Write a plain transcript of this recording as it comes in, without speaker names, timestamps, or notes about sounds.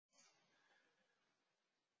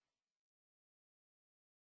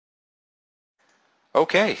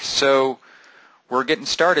Okay, so we're getting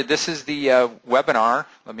started. This is the webinar.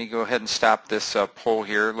 Let me go ahead and stop this poll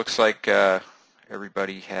here. Looks like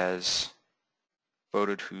everybody has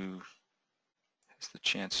voted who has the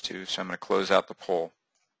chance to, so I'm going to close out the poll.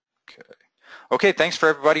 Okay, thanks for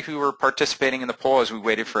everybody who were participating in the poll as we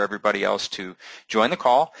waited for everybody else to join the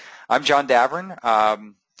call. I'm John Davern.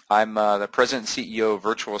 I'm the President and CEO of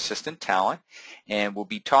Virtual Assistant Talent, and we'll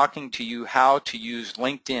be talking to you how to use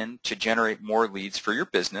LinkedIn to generate more leads for your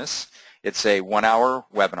business. It's a 1-hour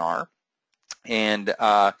webinar, and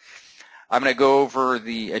I'm going to go over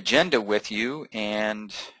the agenda with you,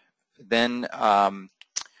 and then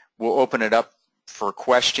we'll open it up for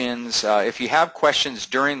questions. If you have questions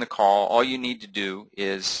during the call, all you need to do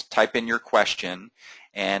is type in your question,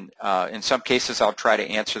 and in some cases I'll try to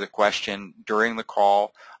answer the question during the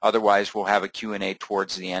call. Otherwise, we'll have a Q&A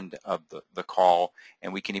towards the end of the call,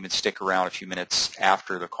 and we can even stick around a few minutes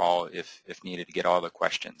after the call if needed to get all the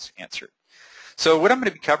questions answered. So what I'm going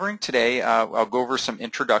to be covering today, I'll go over some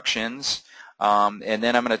introductions, and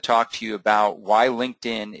then I'm going to talk to you about why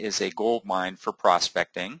LinkedIn is a goldmine for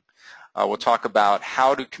prospecting. We'll talk about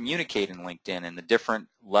how to communicate in LinkedIn and the different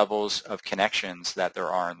levels of connections that there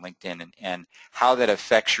are in LinkedIn, and how that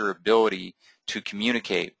affects your ability to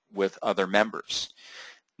communicate with other members.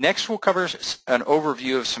 Next, we'll cover an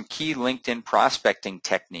overview of some key LinkedIn prospecting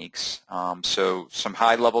techniques, so some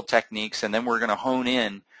high-level techniques, and then we're going to hone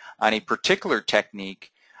in on a particular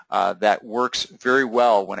technique that works very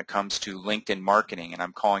well when it comes to LinkedIn marketing, and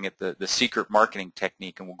I'm calling it the secret marketing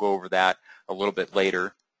technique, and we'll go over that a little bit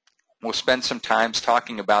later. We'll spend some time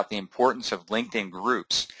talking about the importance of LinkedIn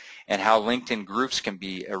groups and how LinkedIn groups can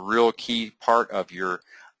be a real key part of your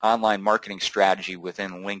online marketing strategy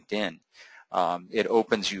within LinkedIn. It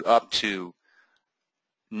opens you up to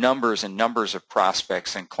numbers and numbers of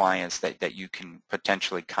prospects and clients that you can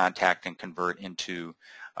potentially contact and convert into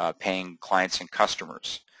paying clients and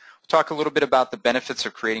customers. We'll talk a little bit about the benefits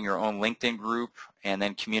of creating your own LinkedIn group and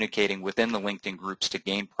then communicating within the LinkedIn groups to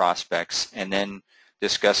gain prospects, and then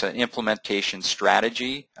discuss an implementation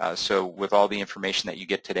strategy. So with all the information that you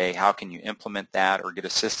get today, how can you implement that or get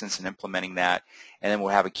assistance in implementing that? And then we'll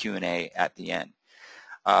have a Q&A at the end.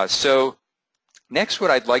 So next, what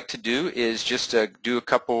I'd like to do is just do a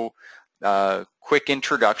couple quick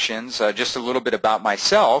introductions, just a little bit about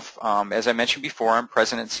myself. As I mentioned before, I'm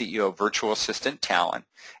President and CEO of Virtual Assistant Talent,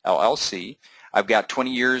 LLC. I've got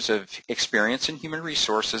 20 years of experience in human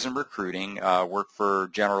resources and recruiting, worked for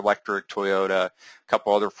General Electric, Toyota, a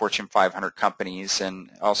couple other Fortune 500 companies,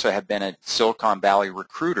 and also have been a Silicon Valley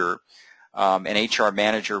recruiter, an HR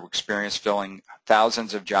manager with experience filling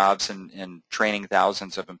thousands of jobs and training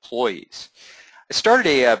thousands of employees. I started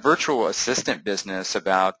a virtual assistant business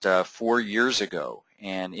about 4 years ago,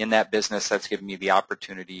 and in that business that's given me the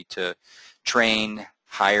opportunity to train,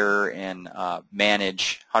 hire, and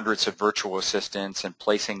manage hundreds of virtual assistants and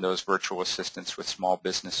placing those virtual assistants with small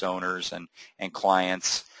business owners and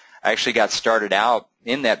clients. I actually got started out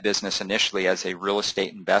in that business initially as a real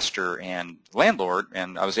estate investor and landlord,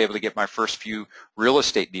 and I was able to get my first few real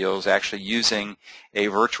estate deals actually using a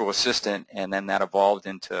virtual assistant, and then that evolved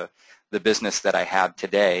into the business that I have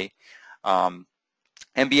today.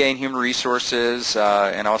 MBA in Human Resources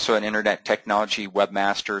and also an Internet Technology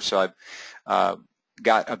webmaster, so I've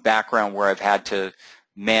got a background where I've had to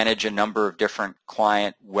manage a number of different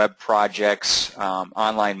client web projects,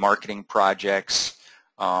 online marketing projects,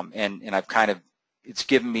 and it's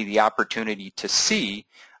given me the opportunity to see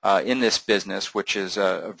in this business, which is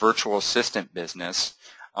a virtual assistant business,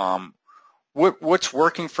 what's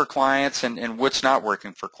working for clients and what's not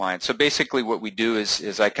working for clients. So basically what we do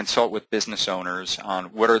is I consult with business owners on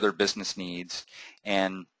what are their business needs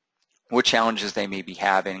and what challenges they may be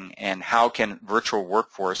having, and how can virtual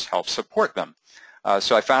workforce help support them.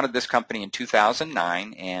 So I founded this company in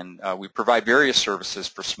 2009, and we provide various services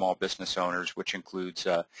for small business owners, which includes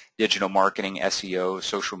digital marketing, SEO,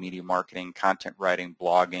 social media marketing, content writing,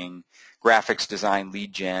 blogging, graphics design,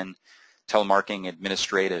 lead gen, telemarketing,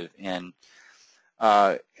 administrative, and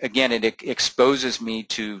again, it exposes me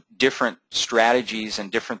to different strategies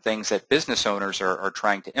and different things that business owners are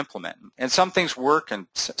trying to implement. And some things work and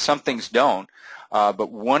some things don't,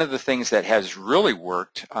 but one of the things that has really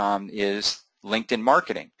worked is LinkedIn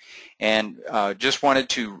marketing. And just wanted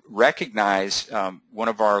to recognize one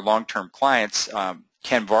of our long-term clients,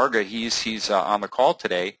 Ken Varga. He's on the call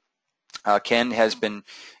today. Ken has been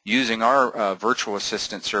using our virtual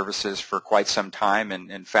assistant services for quite some time,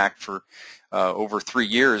 and in fact for over 3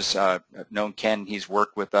 years I've known Ken. He's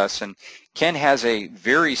worked with us, and Ken has a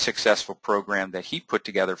very successful program that he put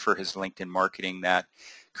together for his LinkedIn marketing that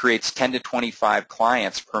creates 10 to 25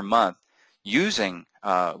 clients per month using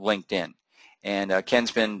LinkedIn. And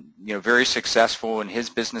Ken's been, very successful in his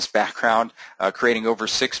business background, creating over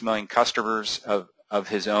 6 million customers of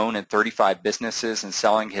his own and 35 businesses, and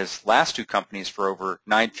selling his last 2 companies for over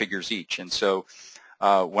 9 figures each. And so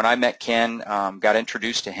when I met Ken, got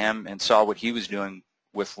introduced to him and saw what he was doing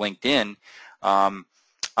with LinkedIn,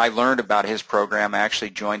 I learned about his program. I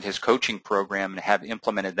actually joined his coaching program and have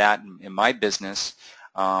implemented that in my business,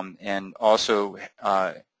 and also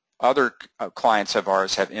other clients of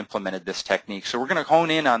ours have implemented this technique. So we're going to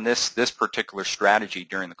hone in on this particular strategy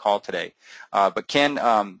during the call today. But Ken,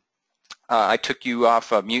 I took you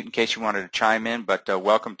off mute in case you wanted to chime in, but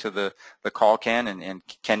welcome to the call, Ken, and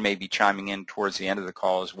Ken may be chiming in towards the end of the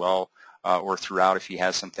call as well, or throughout if he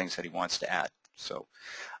has some things that he wants to add. So,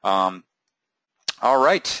 all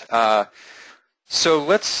right. So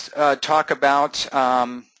let's talk about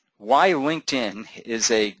why LinkedIn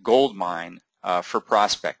is a gold mine for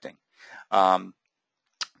prospecting.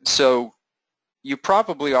 So you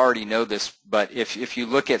probably already know this, but if you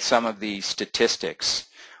look at some of the statistics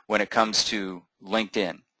when it comes to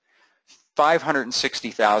LinkedIn,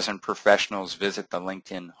 560,000 professionals visit the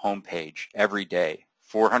LinkedIn homepage every day.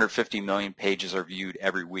 450 million pages are viewed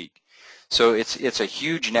every week. So it's a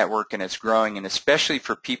huge network, and it's growing, and especially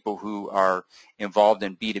for people who are involved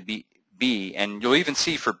in B2B, and you'll even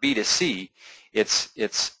see for B2C,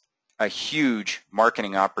 it's a huge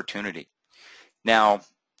marketing opportunity. Now,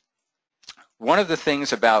 one of the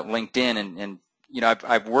things about LinkedIn, and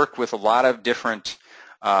I've worked with a lot of different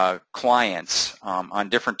clients on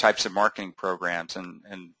different types of marketing programs,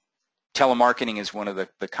 and telemarketing is one of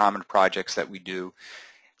the common projects that we do.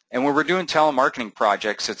 And when we're doing telemarketing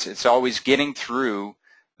projects, it's always getting through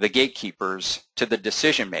the gatekeepers to the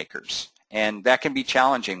decision makers. And that can be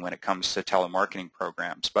challenging when it comes to telemarketing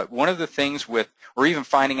programs. But one of the things or even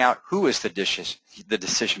finding out who is the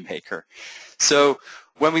decision maker. So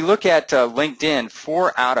when we look at LinkedIn,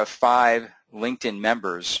 4 out of 5 LinkedIn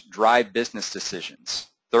members drive business decisions.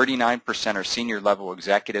 39% are senior level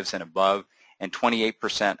executives and above, and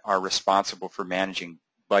 28% are responsible for managing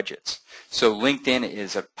budgets. So LinkedIn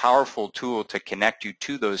is a powerful tool to connect you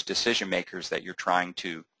to those decision makers that you're trying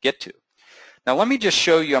to get to. Now let me just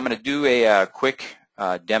show you, I'm going to do a quick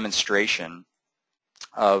demonstration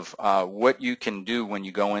of what you can do when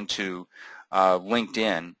you go into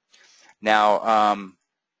LinkedIn. Now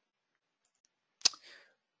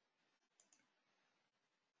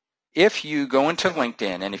if you go into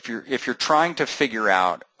LinkedIn, and if you're trying to figure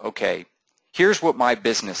out, okay, here's what my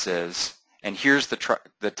business is, and here's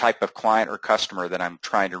the type of client or customer that I'm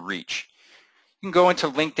trying to reach, you can go into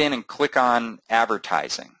LinkedIn and click on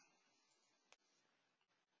advertising.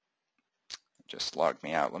 Just logged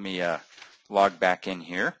me out. Let me log back in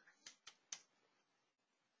here.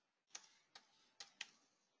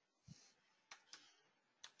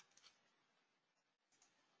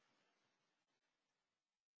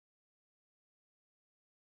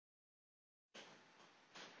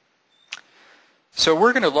 So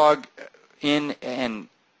we're going to log in and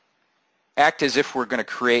act as if we're going to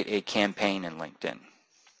create a campaign in LinkedIn.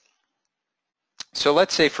 So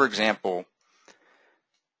let's say, for example,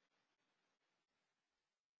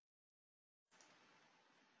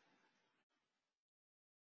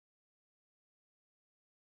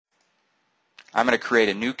 I'm going to create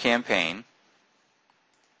a new campaign.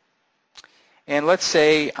 And let's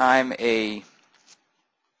say I'm a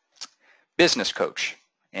business coach,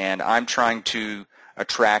 and I'm trying to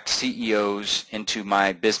attract CEOs into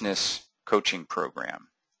my business coaching program.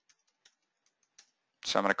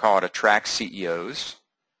 So I'm going to call it Attract CEOs.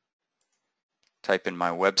 Type in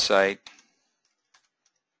my website.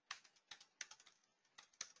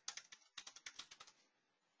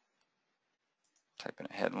 Type in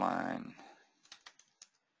a headline.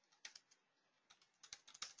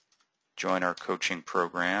 Join our coaching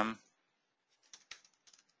program.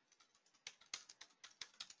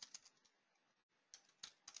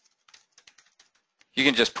 You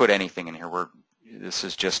can just put anything in here. This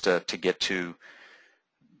is just to get to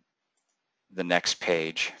the next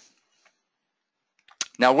page.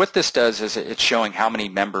 Now what this does is it's showing how many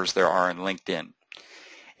members there are in LinkedIn.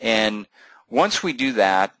 And once we do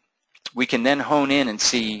that, we can then hone in and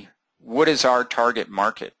see what is our target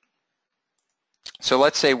market. So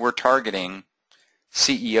let's say we're targeting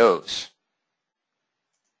CEOs.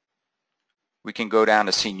 We can go down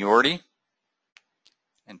to seniority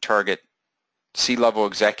and target C-level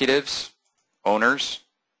executives, owners.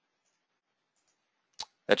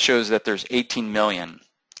 That shows that there's 18 million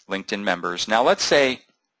LinkedIn members. Now let's say,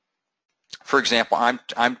 for example,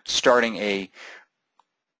 I'm starting a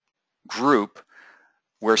group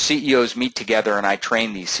where CEOs meet together and I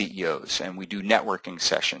train these CEOs and we do networking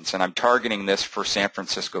sessions, and I'm targeting this for San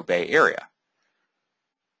Francisco Bay Area.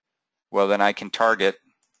 Well, then I can target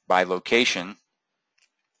by location.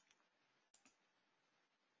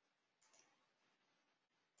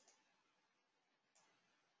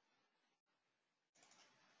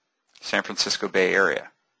 San Francisco Bay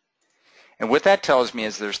Area. And what that tells me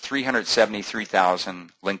is there's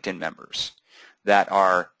 373,000 LinkedIn members that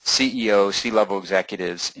are CEOs, C-level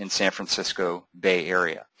executives in San Francisco Bay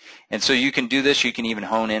Area. And so you can do this. You can even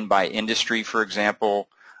hone in by industry, for example,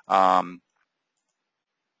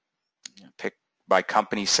 pick by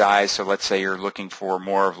company size. So let's say you're looking for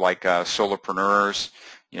more of like solopreneurs.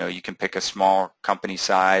 You can pick a small company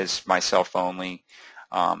size, myself only.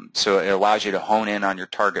 So it allows you to hone in on your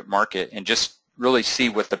target market and just really see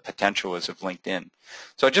what the potential is of LinkedIn.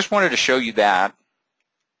 So I just wanted to show you that.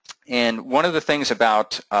 And one of the things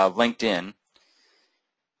about LinkedIn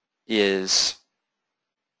is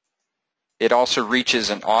it also reaches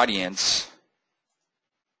an audience.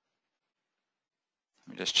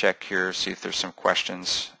 Let me just check here, see if there's some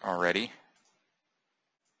questions already.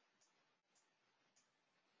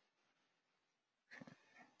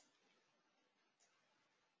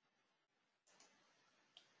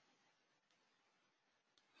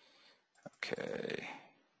 Okay.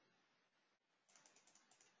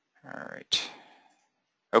 All right.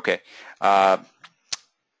 Okay.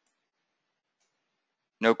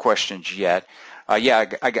 No questions yet. Yeah,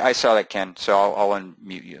 I saw that, Ken, so I'll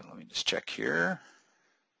unmute you. Let me just check here.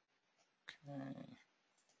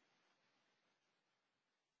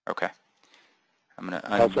 Okay. I'm going to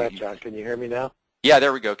unmute. How's that, John? Can you hear me now? Yeah,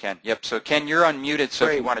 there we go, Ken. Yep. So, Ken, you're unmuted, so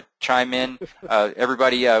Great. If you want to chime in.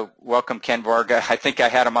 Everybody, welcome Ken Varga. I think I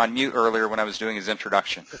had him on mute earlier when I was doing his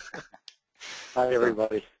introduction. Hi,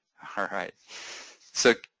 everybody. All right.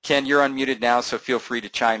 So, Ken, you're unmuted now, so feel free to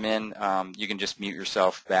chime in. You can just mute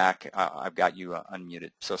yourself back. I've got you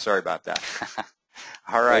unmuted, so sorry about that.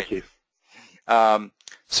 All right. Thank you.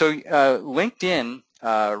 So LinkedIn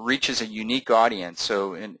reaches a unique audience.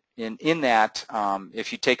 So in that,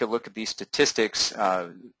 if you take a look at these statistics,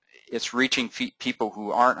 it's reaching people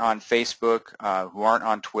who aren't on Facebook, who aren't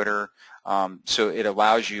on Twitter. So it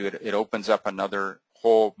allows you, it opens up another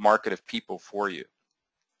whole market of people for you.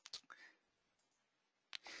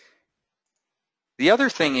 The other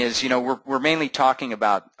thing is, we're mainly talking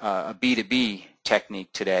about a B2B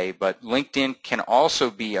technique today, but LinkedIn can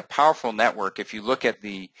also be a powerful network. If you look at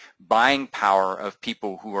the buying power of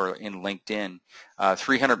people who are in LinkedIn,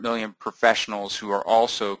 300 million professionals who are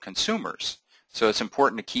also consumers. So it's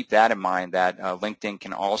important to keep that in mind, that LinkedIn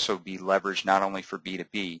can also be leveraged not only for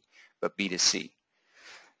B2B, but B2C.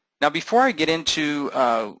 Now, before I get into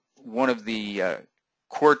one of the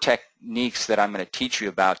core techniques that I'm going to teach you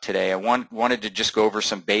about today, I wanted to just go over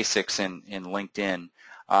some basics in LinkedIn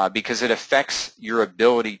because it affects your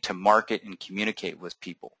ability to market and communicate with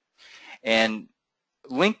people. And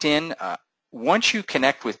LinkedIn, once you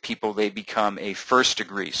connect with people, they become a first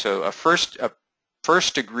degree. So a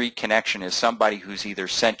first degree connection is somebody who's either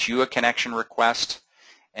sent you a connection request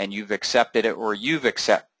and you've accepted it, or you've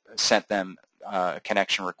sent them a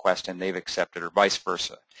connection request and they've accepted, or vice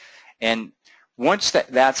versa. And once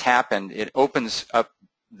that's happened, it opens up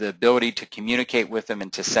the ability to communicate with them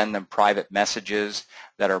and to send them private messages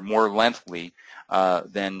that are more lengthy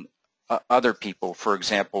than other people. For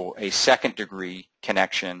example, a second degree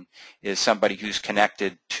connection is somebody who's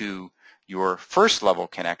connected to your first level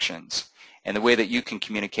connections. And the way that you can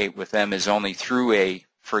communicate with them is only through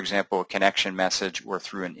for example, a connection message or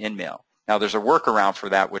through an email. Now, there's a workaround for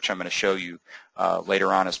that, which I'm going to show you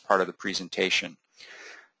later on as part of the presentation.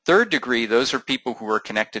 Third degree, those are people who are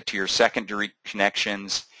connected to your second degree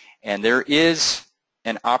connections, and there is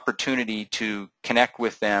an opportunity to connect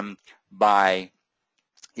with them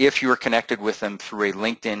if you are connected with them through a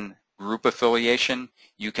LinkedIn group affiliation,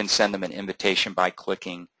 you can send them an invitation by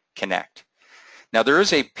clicking Connect. Now, there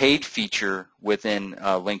is a paid feature within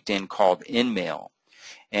LinkedIn called InMail,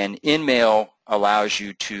 and InMail allows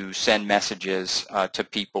you to send messages to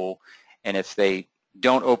people, and if they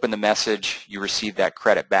don't open the message, you receive that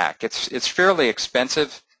credit back. It's fairly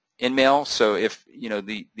expensive, InMail, so if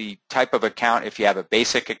the type of account, if you have a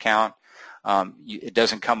basic account, it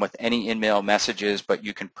doesn't come with any InMail messages, but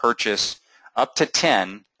you can purchase up to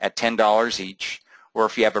 10 at $10 each, or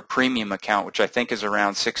if you have a premium account, which I think is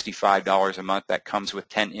around $65 a month, that comes with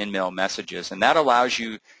 10 InMail messages, and that allows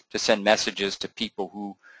you to send messages to people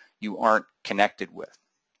who you aren't connected with.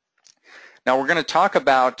 Now, we're going to talk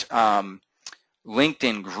about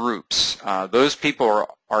LinkedIn groups. Those people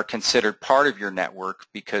are considered part of your network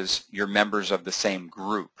because you're members of the same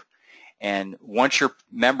group. And once you're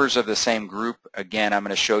members of the same group, again, I'm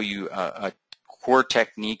going to show you a core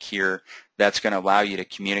technique here that's going to allow you to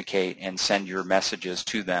communicate and send your messages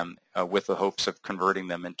to them with the hopes of converting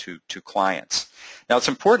them into clients. Now, it's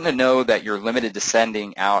important to know that you're limited to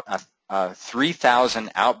sending out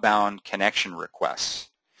 3,000 outbound connection requests.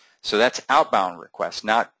 So that's outbound requests,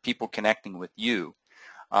 not people connecting with you.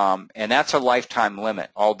 And that's a lifetime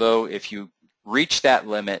limit, although if you reach that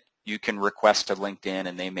limit, you can request to LinkedIn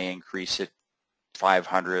and they may increase it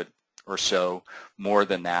 500 or so, more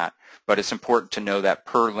than that. But it's important to know that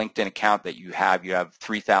per LinkedIn account that you have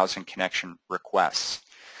 3,000 connection requests.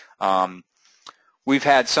 We've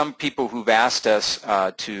had some people who've asked us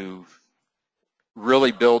to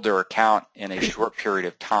really build their account in a short period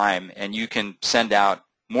of time, and you can send out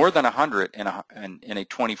more than 100 in a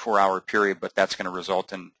 24-hour period, but that's going to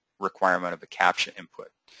result in requirement of a CAPTCHA input.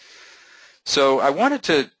 So I wanted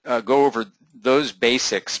to go over those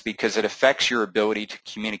basics because it affects your ability to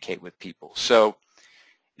communicate with people. So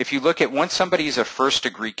if you look at once somebody is a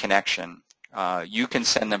first-degree connection, you can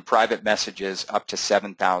send them private messages up to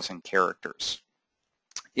 7,000 characters.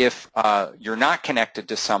 If you're not connected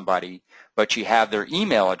to somebody, but you have their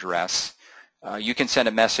email address, you can send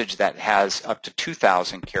a message that has up to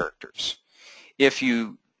 2,000 characters. If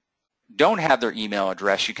you don't have their email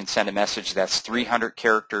address, you can send a message that's 300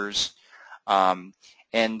 characters.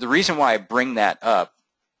 And the reason why I bring that up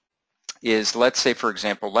is, let's say, for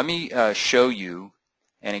example, let me show you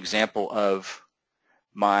an example of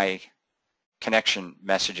my connection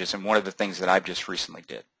messages and one of the things that I've just recently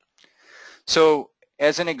did. So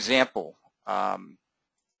as an example,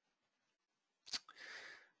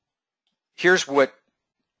 here's what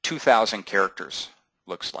 2,000 characters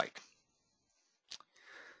looks like.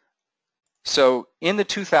 So in the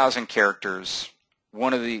 2,000 characters,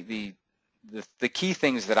 one of the key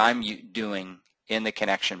things that I'm doing in the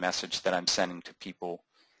connection message that I'm sending to people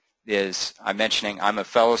is I'm mentioning I'm a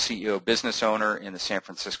fellow CEO business owner in the San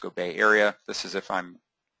Francisco Bay Area. This is if I'm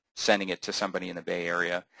sending it to somebody in the Bay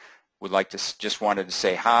Area. Would like to just wanted to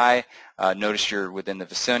say hi. Notice you're within the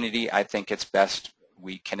vicinity. I think it's best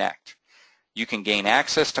we connect. You can gain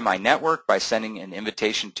access to my network by sending an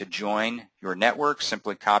invitation to join your network.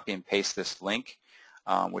 Simply copy and paste this link,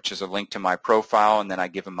 which is a link to my profile, and then I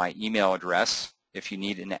give them my email address. If you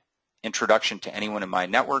need an introduction to anyone in my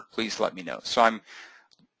network, please let me know. So I'm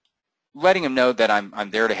letting them know that I'm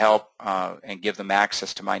there to help and give them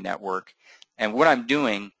access to my network. And what I'm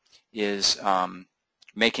doing is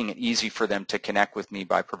making it easy for them to connect with me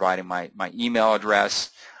by providing my email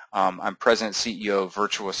address. I'm President CEO of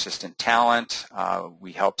Virtual Assistant Talent.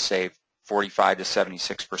 We help save 45 to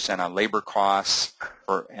 76% on labor costs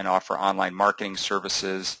and offer online marketing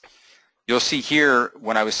services. You'll see here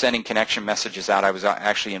when I was sending connection messages out, I was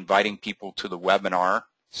actually inviting people to the webinar.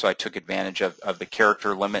 So I took advantage of the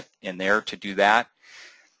character limit in there to do that,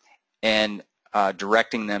 and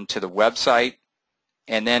directing them to the website.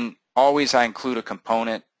 And then always I include a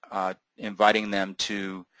component inviting them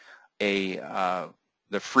to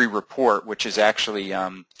the free report, which is actually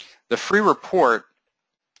the free report.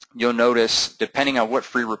 You'll notice, depending on what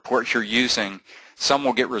free report you're using, some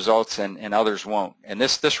will get results and others won't. And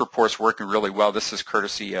this report's working really well. This is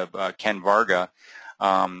courtesy of Ken Varga.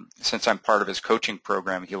 Since I'm part of his coaching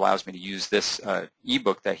program, he allows me to use this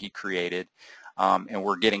ebook that he created, and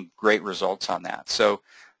we're getting great results on that. So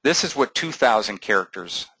this is what 2,000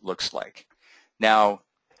 characters looks like. Now,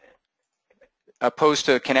 opposed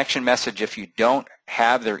to a connection message, if you don't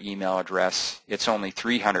have their email address, it's only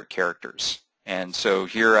 300 characters. And so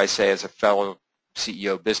here I say, as a fellow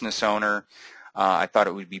CEO business owner, I thought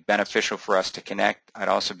it would be beneficial for us to connect. I'd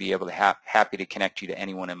also be able to happy to connect you to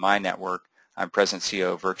anyone in my network. I'm President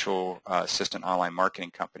CEO of Virtual Assistant Online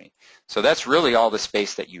Marketing Company. So that's really all the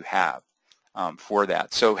space that you have for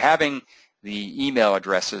that. So having the email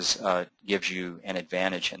addresses gives you an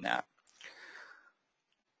advantage in that.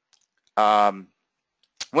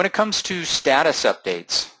 When it comes to status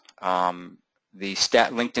updates, the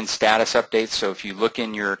LinkedIn status updates, so if you look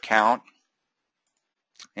in your account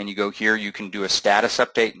and you go here, you can do a status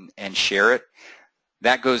update and share it.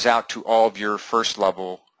 That goes out to all of your first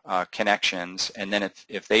level connections, and then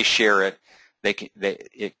if they share it,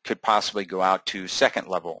 it could possibly go out to second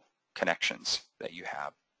level connections that you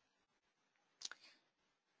have.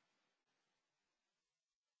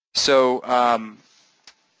 So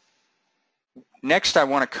next I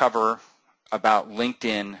want to cover about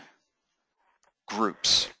LinkedIn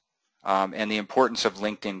groups and the importance of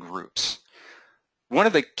LinkedIn groups. One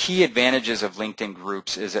of the key advantages of LinkedIn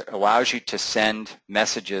groups is it allows you to send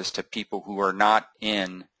messages to people who are not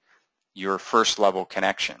in your first level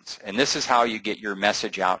connections. And this is how you get your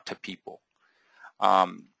message out to people.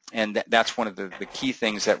 And that's one of the key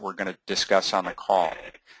things that we're going to discuss on the call.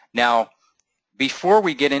 Now, before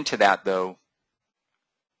we get into that, though,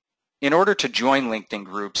 in order to join LinkedIn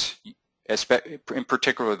groups, in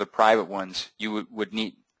particular the private ones, you would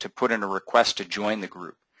need to put in a request to join the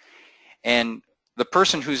group. And the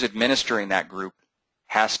person who's administering that group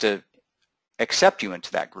has to accept you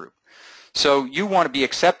into that group. So you want to be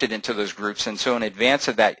accepted into those groups, and so in advance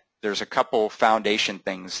of that, there's a couple foundation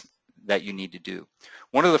things that you need to do.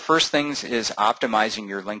 One of the first things is optimizing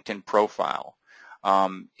your LinkedIn profile.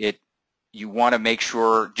 You want to make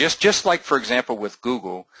sure, just like, for example, with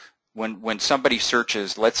Google, when somebody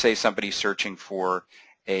searches, let's say somebody's searching for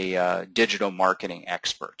a digital marketing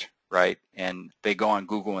expert, right? And they go on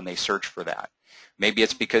Google and they search for that. Maybe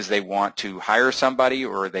it's because they want to hire somebody,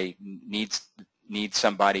 or they need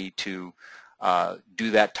somebody to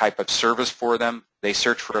do that type of service for them. They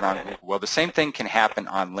search for it on Google. Well, the same thing can happen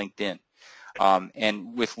on LinkedIn.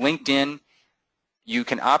 And with LinkedIn, you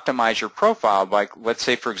can optimize your profile by, let's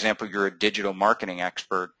say, for example, you're a digital marketing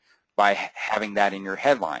expert, by having that in your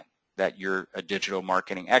headline, that you're a digital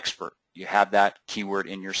marketing expert. You have that keyword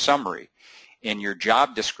in your summary. In your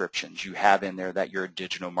job descriptions, you have in there that you're a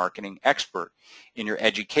digital marketing expert. In your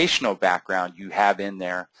educational background, you have in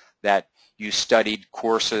there that you studied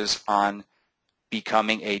courses on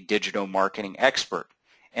becoming a digital marketing expert.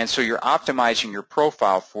 And so you're optimizing your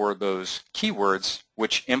profile for those keywords,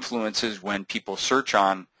 which influences when people search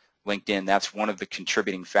on LinkedIn. That's one of the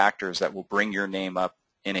contributing factors that will bring your name up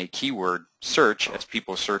in a keyword search as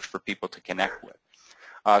people search for people to connect with.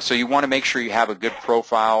 So you want to make sure you have a good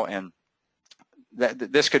profile, and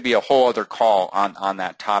this could be a whole other call on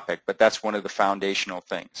that topic, but that's one of the foundational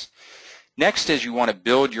things. Next is you want to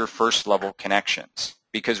build your first level connections,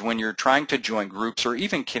 because when you're trying to join groups or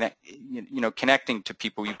even connecting to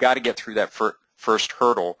people, you've got to get through that first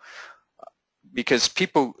hurdle, because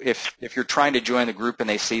people, if you're trying to join the group and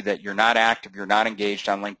they see that you're not active, you're not engaged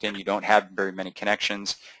on LinkedIn, you don't have very many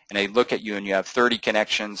connections, and they look at you and you have 30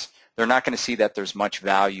 connections, they're not going to see that there's much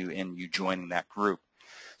value in you joining that group.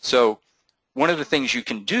 So one of the things you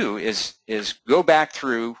can do is go back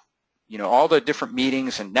through all the different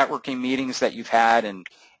meetings and networking meetings that you've had,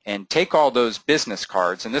 and take all those business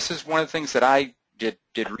cards. And this is one of the things that I did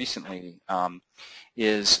recently,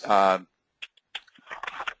 is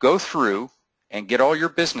go through and get all your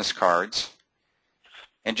business cards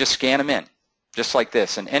and just scan them in, just like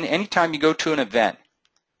this. And anytime you go to an event,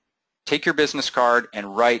 take your business card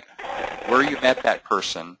and write where you met that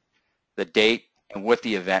person, the date, and what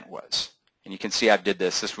the event was. And you can see I did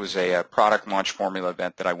this. This was a product launch formula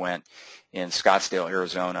event that I went in Scottsdale,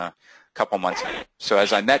 Arizona, a couple months ago. So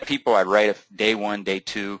as I met people, I'd write day 1, day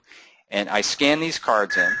 2, and I scanned these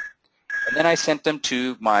cards in, and then I sent them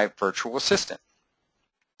to my virtual assistant.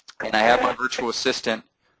 And I have my virtual assistant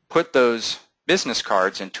put those business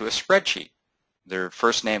cards into a spreadsheet. Their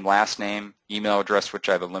first name, last name, email address, which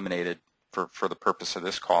I've eliminated for the purpose of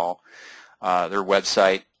this call, their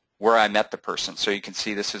website, where I met the person. So you can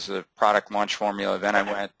see this is a product launch formula event I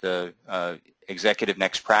went, the executive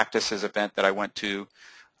next practices event that I went to,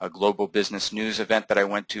 a global business news event that I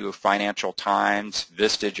went to, a Financial Times,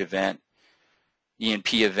 Vistage event,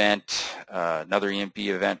 E&P event, another E&P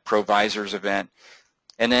event, Provisors event.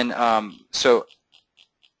 And then so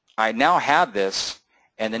I now have this,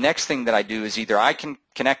 and the next thing that I do is either I can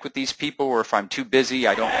connect with these people, or if I'm too busy,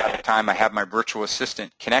 I don't have the time, I have my virtual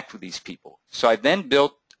assistant connect with these people. So I then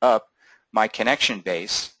built up my connection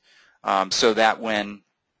base so that when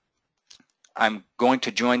I'm going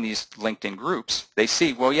to join these LinkedIn groups, they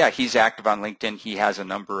see, well, yeah, he's active on LinkedIn, he has a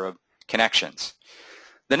number of connections.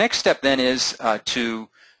 The next step then is to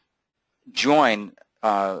join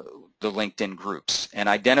the LinkedIn groups and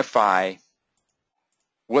identify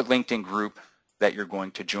what LinkedIn group that you're going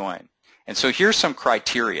to join. And so here's some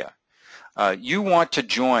criteria. You want to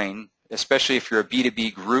join, especially if you're a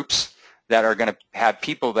B2B, groups that are going to have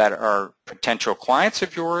people that are potential clients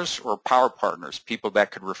of yours or power partners, people that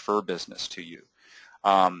could refer business to you.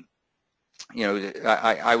 I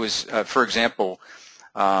was, for example,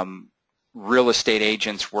 real estate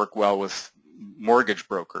agents work well with mortgage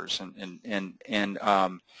brokers, and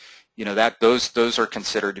those are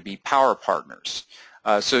considered to be power partners.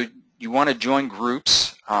 So you want to join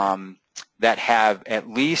groups that have at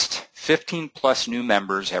least 15 plus new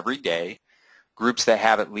members every day, groups that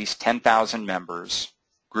have at least 10,000 members,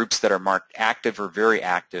 groups that are marked active or very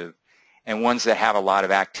active, and ones that have a lot of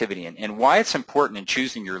activity. And why it's important in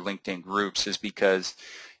choosing your LinkedIn groups is because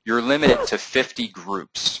you're limited to 50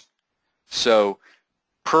 groups. So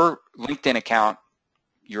per LinkedIn account,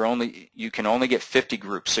 you can only get 50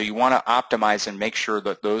 groups. So you want to optimize and make sure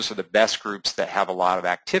that those are the best groups that have a lot of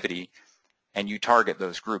activity, and you target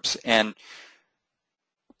those groups. And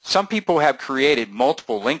some people have created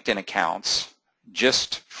multiple LinkedIn accounts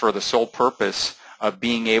just for the sole purpose of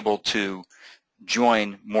being able to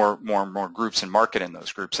join more and more groups and market in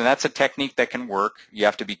those groups. And that's a technique that can work. You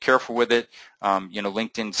have to be careful with it.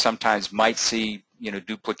 LinkedIn sometimes might see,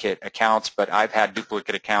 duplicate accounts, but I've had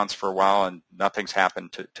duplicate accounts for a while and nothing's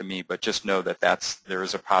happened to me. But just know that there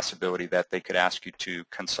is a possibility that they could ask you to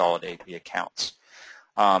consolidate the accounts.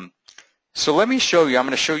 So let me show you. I'm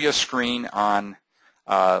going to show you a screen on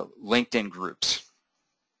LinkedIn groups.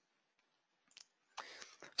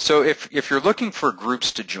 So if you're looking for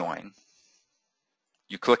groups to join,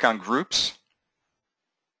 you click on groups,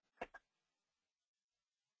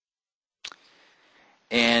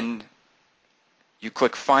 and you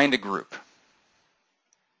click find a group.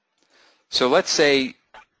 So let's say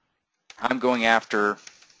I'm going after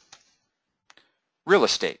real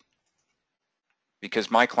estate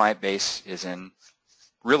because my client base is in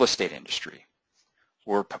real estate industry,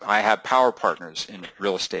 or I have power partners in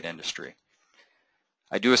real estate industry.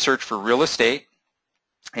 I do a search for real estate,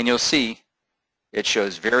 and you'll see it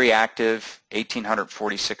shows very active,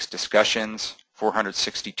 1,846 discussions,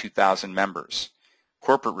 462,000 members.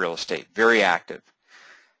 Corporate real estate, very active.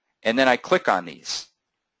 And then I click on these.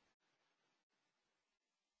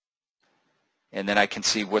 And then I can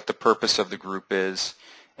see what the purpose of the group is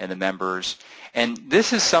and the members. And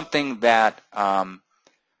this is something that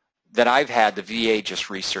that I've had the VA just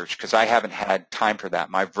research, because I haven't had time for that.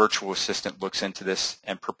 My virtual assistant looks into this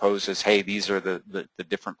and proposes, hey, these are the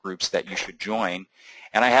different groups that you should join.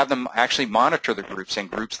 And I have them actually monitor the groups, and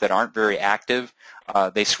groups that aren't very active,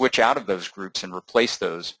 they switch out of those groups and replace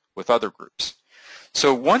those with other groups.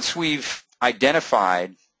 So once we've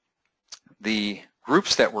identified the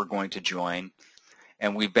groups that we're going to join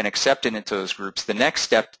and we've been accepted into those groups, the next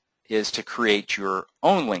step is to create your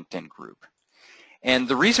own LinkedIn group. And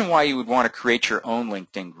the reason why you would want to create your own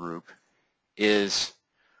LinkedIn group is,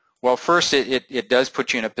 well, first, it does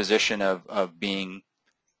put you in a position of being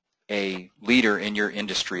a leader in your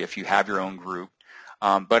industry if you have your own group.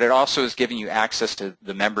 But it also is giving you access to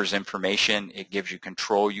the members' information. It gives you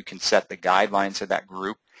control. You can set the guidelines of that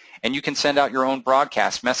group. And you can send out your own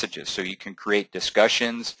broadcast messages. So you can create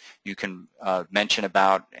discussions. You can mention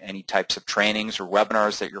about any types of trainings or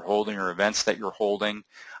webinars that you're holding or events that you're holding.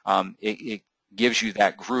 It gives you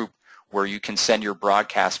that group where you can send your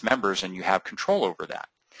broadcast members and you have control over that.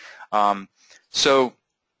 So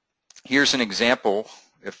here's an example.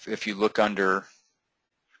 If you look under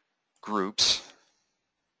groups,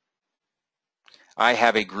 I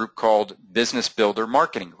have a group called Business Builder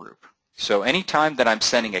Marketing Group. So anytime that I'm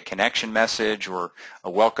sending a connection message or a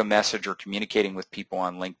welcome message or communicating with people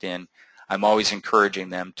on LinkedIn, I'm always encouraging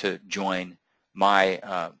them to join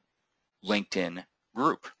my LinkedIn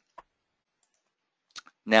group.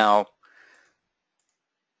 Now,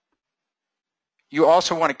 you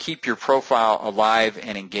also want to keep your profile alive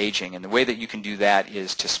and engaging, and the way that you can do that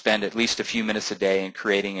is to spend at least a few minutes a day in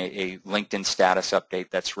creating a LinkedIn status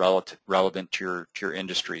update that's relevant to your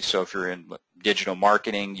industry. So if you're in digital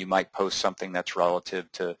marketing, you might post something that's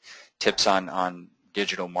relative to tips on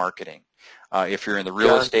digital marketing. If you're in the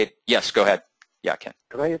real estate, yes, go ahead. Yeah, Ken.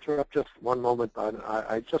 Can I interrupt just one moment?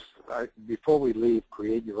 Before we leave,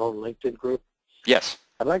 create your own LinkedIn group. Yes.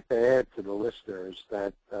 I'd like to add to the listeners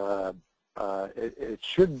that it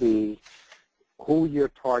should be who your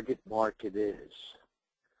target market is.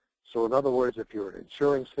 So in other words, if you're an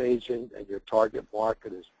insurance agent and your target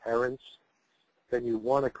market is parents, then you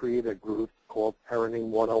want to create a group called Parenting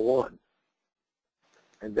 101.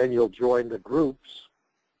 And then you'll join the groups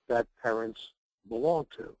that parents belong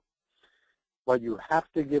to. But you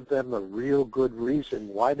have to give them a real good reason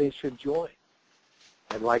why they should join.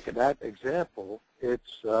 And like in that example,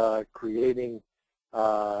 it's creating,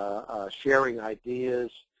 sharing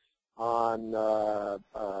ideas on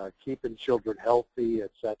keeping children healthy,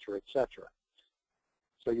 et cetera, et cetera.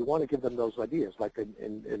 So you want to give them those ideas. Like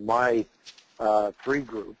in my 3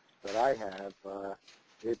 groups that I have,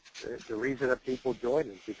 the reason that people join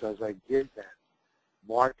is because I give them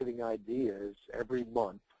marketing ideas every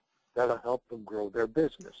month that'll help them grow their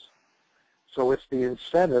business. So it's the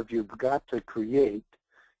incentive you've got to create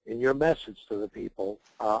in your message to the people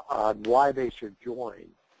on why they should join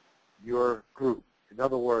your group. In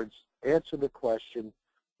other words, answer the question,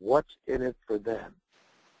 what's in it for them?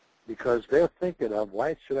 Because they're thinking of,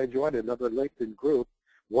 why should I join another LinkedIn group?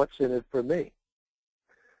 What's in it for me?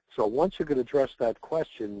 So once you can address that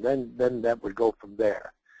question, then that would go from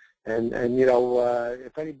there. And you know,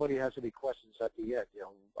 if anybody has any questions at the end, you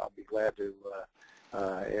know, I'll be glad to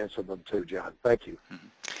answer them too, John. Thank you.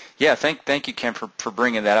 Yeah, thank you, Ken, for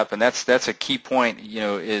bringing that up, and that's a key point. You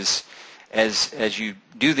know, is as you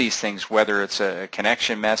do these things, whether it's a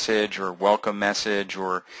connection message or welcome message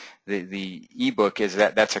or the ebook, is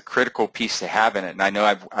that's a critical piece to have in it. And I know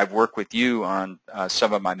I've worked with you on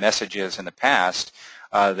some of my messages in the past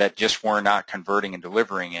that just were not converting and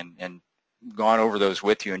delivering, and gone over those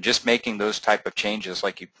with you, and just making those type of changes,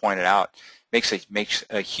 like you pointed out, makes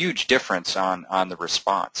a huge difference on the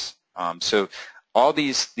response. So all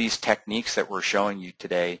these techniques that we're showing you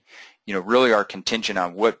today, you know, really are contingent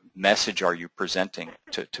on what message are you presenting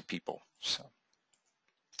to people. So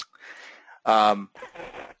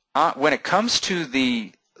when it comes to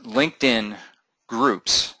the LinkedIn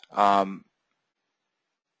groups,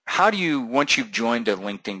 how do you, once you've joined a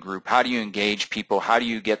LinkedIn group, how do you engage people? How do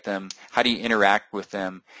you get them, how do you interact with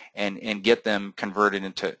them and get them converted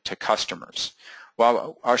into customers?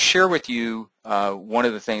 Well, I'll share with you one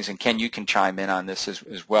of the things, and Ken, you can chime in on this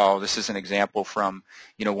as well. This is an example from,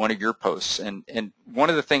 you know, one of your posts. And one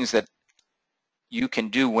of the things that you can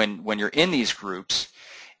do when you're in these groups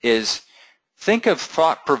is think of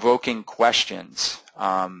thought-provoking questions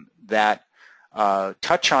that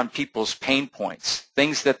touch on people's pain points,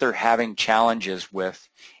 things that they're having challenges with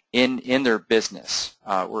in their business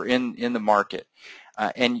or in the market,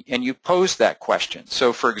 and you pose that question.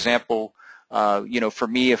 So, for example, you know, for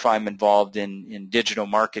me, if I'm involved in digital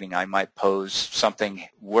marketing, I might pose something.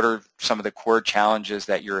 What are some of the core challenges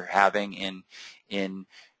that you're having in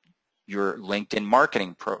your LinkedIn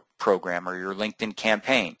marketing program or your LinkedIn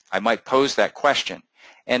campaign? I might pose that question.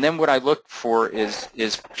 And then what I look for is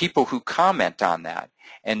people who comment on that,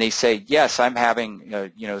 and they say, yes, I'm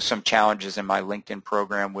having you know, some challenges in my LinkedIn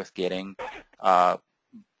program with getting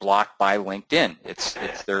blocked by LinkedIn. It's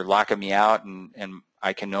they're locking me out, and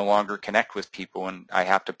I can no longer connect with people, and I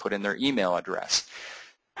have to put in their email address.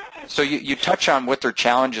 So you touch on what their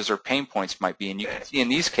challenges or pain points might be, and you can see in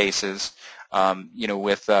these cases, you know,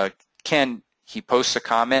 with Ken, he posts a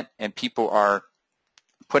comment, and people are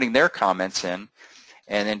putting their comments in.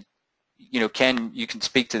 And then, you know, Ken, you can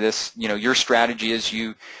speak to this. You know, your strategy is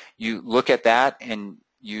you look at that and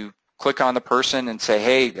you click on the person and say,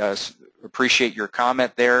 hey, appreciate your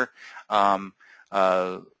comment there. And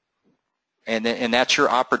that's your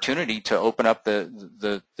opportunity to open up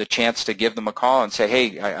the chance to give them a call and say,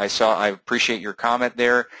 hey, I appreciate your comment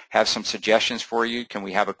there, have some suggestions for you. Can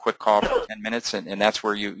we have a quick call for 10 minutes? And that's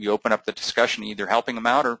where you open up the discussion, either helping them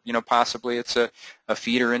out or, you know, possibly it's a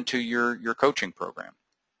feeder into your coaching program.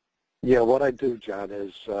 Yeah, what I do, John,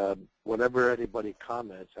 is whenever anybody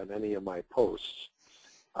comments on any of my posts,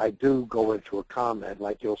 I do go into a comment.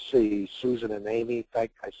 Like you'll see, Susan and Amy, I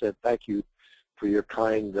said thank you for your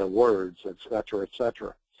kind words, et cetera, et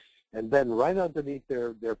cetera. And then right underneath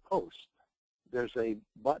their post, there's a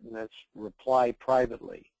button that's reply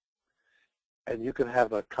privately. And you can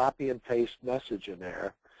have a copy and paste message in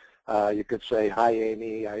there. You could say, hi,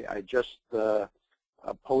 Amy, I just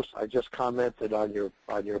commented on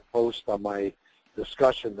your post on my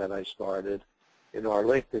discussion that I started in our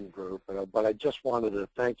LinkedIn group, but I just wanted to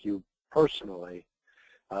thank you personally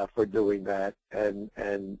for doing that, and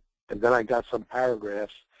then I got some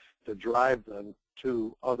paragraphs to drive them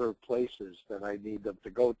to other places that I need them to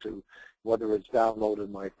go to, whether it's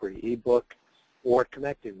downloading my free ebook or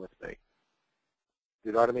connecting with me.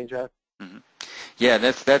 You know what I mean, Jeff? Mm-hmm. Yeah,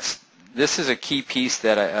 this is a key piece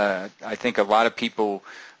that I think a lot of people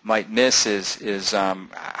might miss is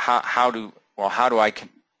how do I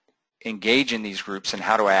engage in these groups, and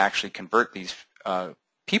how do I actually convert these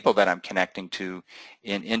people that I'm connecting to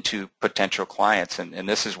into potential clients, and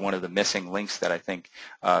this is one of the missing links that I think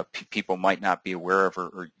people might not be aware of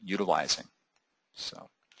or utilizing. So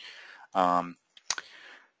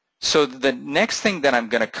the next thing that I'm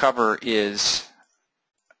going to cover is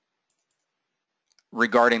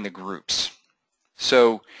regarding the groups.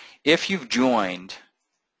 So if you've joined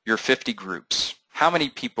your 50 groups, how many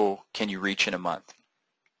people can you reach in a month?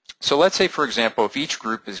 So let's say, for example, if each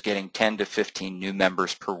group is getting 10 to 15 new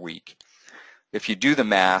members per week, if you do the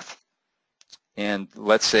math, and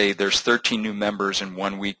let's say there's 13 new members in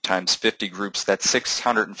 1 week times 50 groups, that's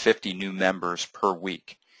 650 new members per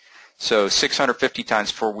week. So 650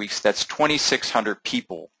 times 4 weeks, that's 2,600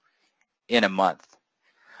 people in a month.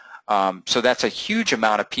 So that's a huge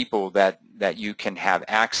amount of people that you can have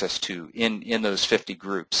access to in those 50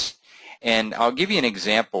 groups. And I'll give you an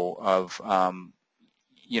example of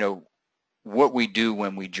you know, what we do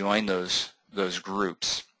when we join those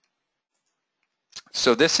groups.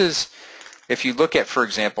 So this is, if you look at, for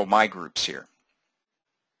example, my groups here.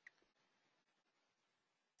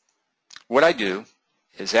 what I do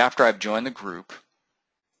is after I've joined the group,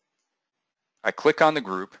 I click on the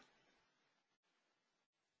group,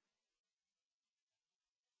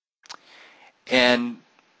 and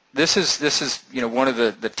this is one of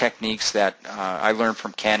the techniques that I learned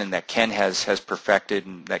from Ken, and that Ken has perfected,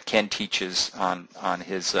 and that Ken teaches on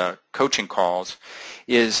his coaching calls,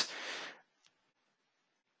 is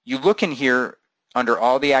you look in here under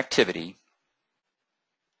all the activity,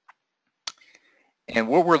 and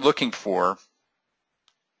what we're looking for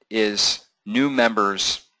is new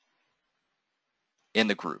members in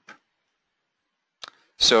the group.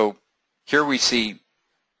 So here we see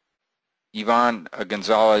Yvonne,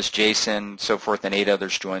 Gonzalez, Jason, so forth, and 8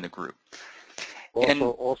 others join the group.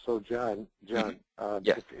 Also, John, yeah.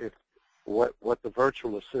 if what the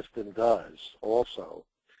virtual assistant does also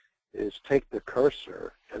is take the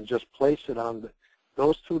cursor and just place it on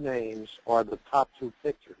those 2 names are the top 2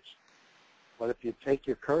 pictures. But if you take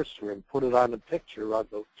your cursor and put it on the picture of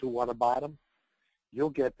the 2 on the bottom,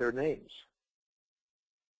 you'll get their names.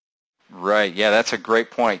 Right. Yeah, that's a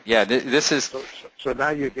great point. Yeah, this is. So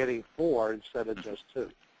now you're getting 4 instead of just 2.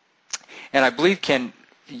 And I believe, Ken,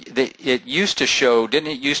 it used to show,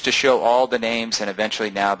 didn't it used to show all the names, and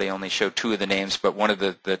eventually now they only show 2 of the names, but one of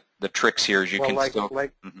the tricks here is you can still...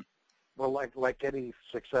 Well, like any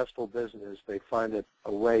successful business, they find it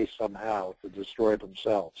a way somehow to destroy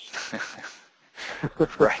themselves.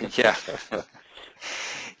 Right, yeah.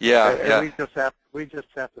 Yeah, and yeah. we just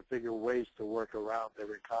have to figure ways to work around their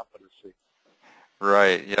incompetency.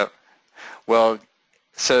 Right, yep. Well,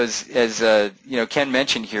 so as Ken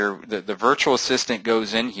mentioned here, the virtual assistant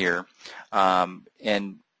goes in here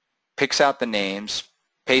and picks out the names,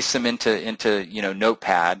 pastes them into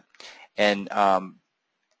Notepad, and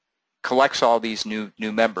collects all these new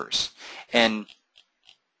members. And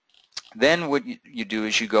then what you do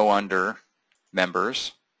is you go under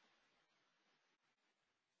members.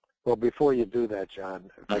 Well, before you do that, John,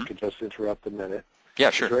 if I could just interrupt a minute. Yeah,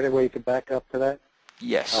 sure. Is there any way you could back up to that?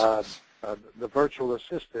 Yes. The virtual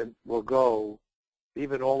assistant will go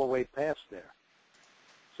even all the way past there.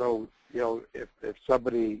 So, if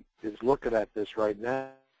somebody is looking at this right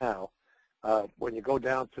now, when you go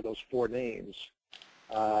down to those 4 names,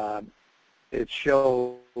 it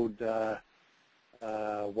showed,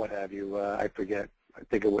 what have you, I forget, I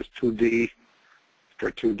think it was 2D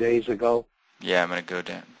for 2 days ago. Yeah, I'm going to go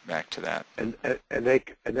back to that. And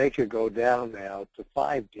they could go down now to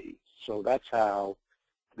 5D. So that's how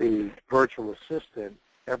the virtual assistant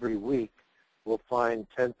every week will find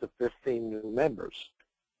 10 to 15 new members.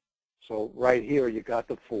 So right here you got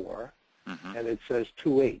the 4, and it says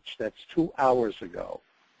 2H. That's 2 hours ago.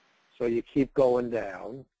 So you keep going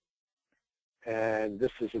down, and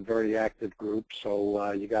this is a very active group,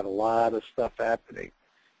 so you got a lot of stuff happening,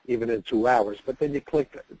 even in 2 hours. But then you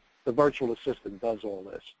click. The virtual assistant does all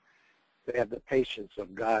this. They have the patience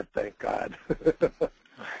of God, thank God.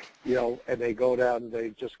 And they go down and they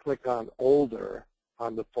just click on older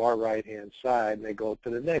on the far right-hand side, and they go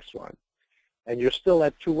to the next one. And you're still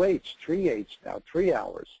at 2H, 3H now, 3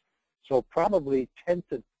 hours. So probably 10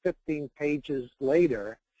 to 15 pages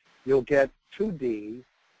later, you'll get 2D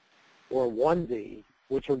or 1D,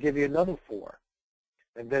 which will give you another 4.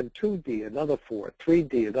 And then 2D, another 4,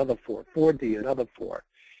 3D, another 4, 4D, another 4.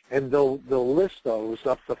 And they'll list those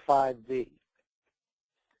up to 5D.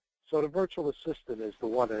 So the virtual assistant is the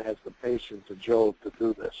one that has the patience of Job to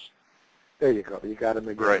do this. There you go. You got him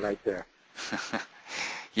again right there.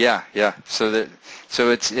 Yeah. So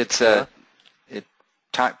it's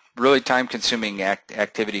really time-consuming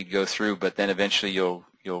activity to go through, but then eventually you'll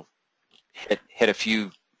hit a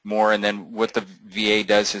few more, and then what the VA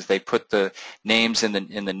does is they put the names in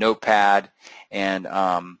the notepad, and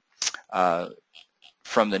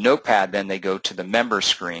from the notepad then they go to the member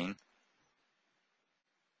screen,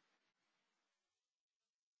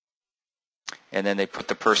 and then they put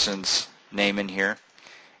the person's name in here,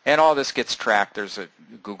 and all this gets tracked. There's a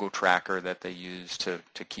Google tracker that they use to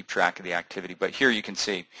keep track of the activity. But here you can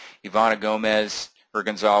see Ivana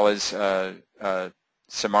Gonzalez,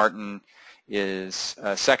 Samartin is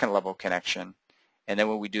a second level connection. And then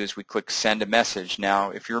what we do is we click send a message. Now,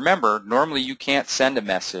 if you remember, normally you can't send a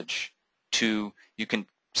message you can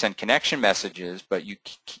send connection messages, but you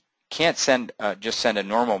can't just send a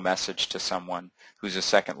normal message to someone who's a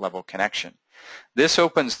second level connection. This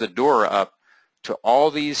opens the door up to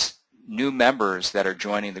all these new members that are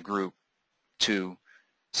joining the group to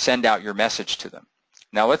send out your message to them.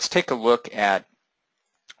 Now let's take a look at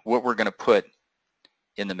what we're going to put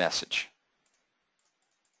in the message.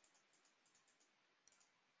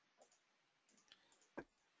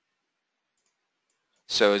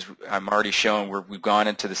 So as I'm already showing, we've gone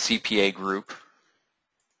into the CPA group.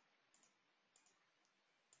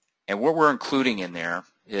 And what we're including in there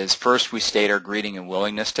is, first we state our greeting and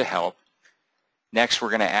willingness to help. Next, we're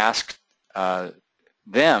going to ask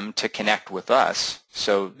them to connect with us.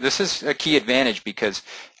 So this is a key advantage, because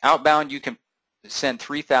outbound you can send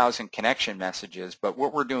 3,000 connection messages, but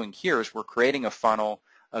what we're doing here is we're creating a funnel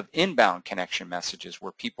of inbound connection messages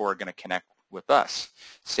where people are going to connect with us.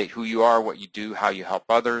 State who you are, what you do, how you help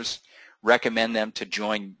others, recommend them to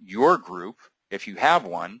join your group if you have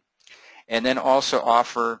one, and then also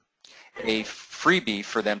offer a freebie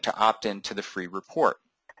for them to opt into the free report.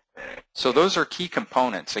 So those are key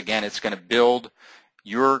components. Again, it's going to build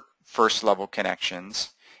your first level connections,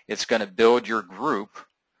 it's going to build your group,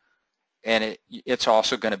 and it's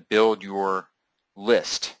also going to build your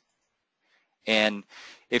list. And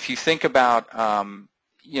if you think about,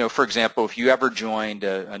 for example, if you ever joined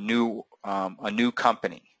a new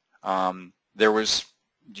company, there was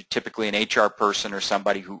typically an HR person or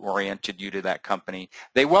somebody who oriented you to that company.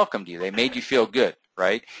 They welcomed you. They made you feel good,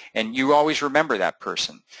 right? And you always remember that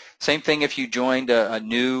person. Same thing if you joined a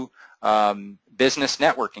new business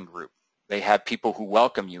networking group. They have people who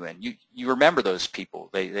welcome you in. You remember those people.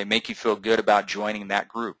 They make you feel good about joining that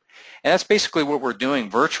group. And that's basically what we're doing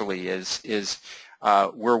virtually is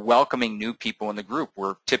we're welcoming new people in the group.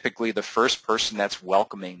 We're typically the first person that's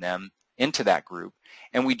welcoming them into that group,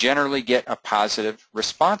 and we generally get a positive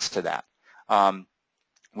response to that.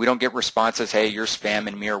 We don't get responses, hey, you're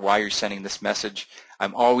spamming me, or why you're sending this message.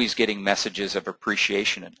 I'm always getting messages of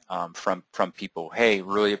appreciation from people. Hey,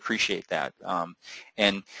 really appreciate that.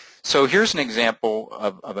 And so here's an example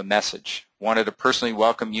of a message. Wanted to personally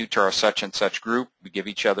welcome you to our such and such group. We give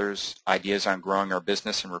each other's ideas on growing our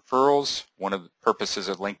business and referrals. One of the purposes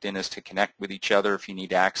of LinkedIn is to connect with each other. If you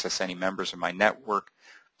need to access any members of my network,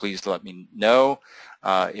 please let me know.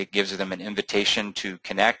 It gives them an invitation to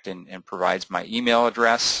connect and provides my email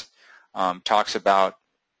address, talks about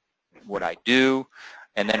what I do,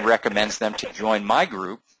 and then recommends them to join my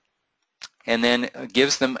group, and then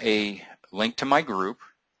gives them a link to my group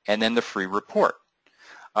and then the free report.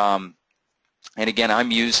 And again, I'm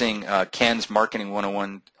using Ken's Marketing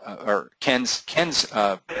 101, or Ken's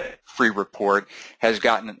free report has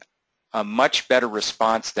gotten a much better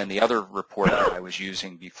response than the other report that I was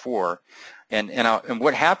using before. And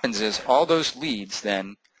what happens is all those leads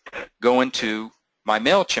then go into my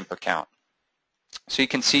MailChimp account. So you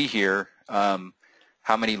can see here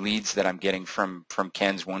how many leads that I'm getting from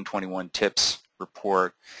Ken's 121 tips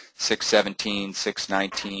report, 617,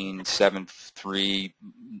 619, 73,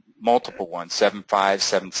 multiple ones, 75,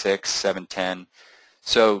 76, 710.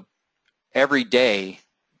 So every day,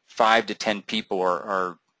 5 to 10 people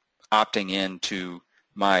are opting in to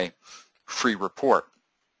my free report.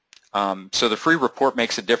 So the free report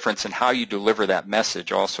makes a difference in how you deliver that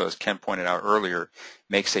message. Also, as Ken pointed out earlier,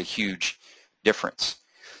 makes a huge difference.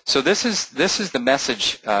 So this is the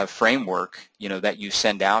message framework, that you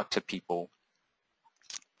send out to people,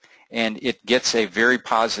 and it gets a very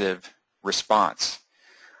positive response.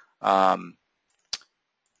 So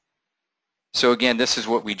again, this is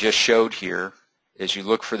what we just showed here. Is you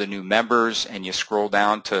look for the new members and you scroll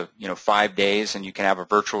down to 5 days, and you can have a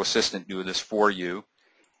virtual assistant do this for you,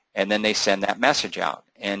 and then they send that message out,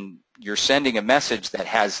 and you're sending a message that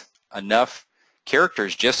has enough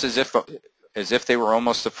characters, just as if they were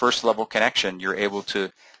almost the first level connection. You're able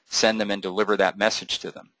to send them and deliver that message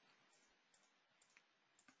to them.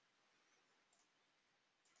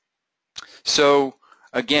 So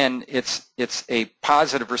again, it's a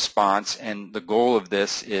positive response, and the goal of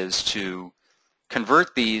this is to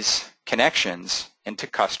convert these connections into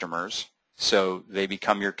customers, so they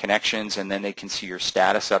become your connections, and then they can see your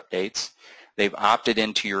status updates. They've opted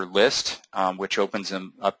into your list, which opens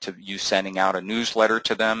them up to you sending out a newsletter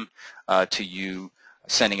to them, to you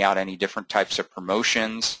sending out any different types of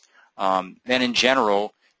promotions. And in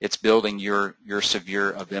general, it's building your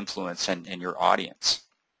sphere of influence and your audience.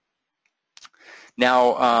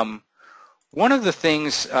 Now, one of the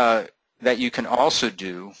things that you can also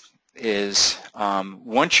do is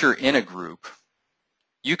once you're in a group,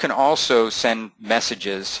 you can also send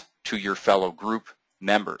messages to your fellow group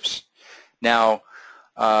members. Now,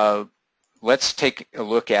 let's take a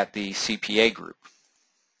look at the CPA group.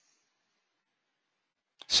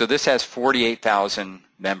 So this has 48,000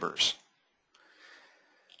 members.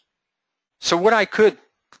 So what I could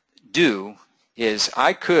do is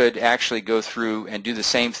I could actually go through and do the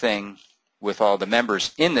same thing with all the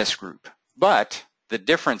members in this group. But the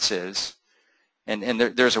difference is, and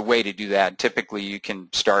there's a way to do that. Typically, you can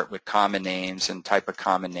start with common names and type a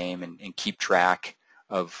common name and keep track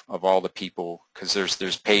of all the people, because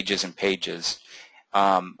there's pages and pages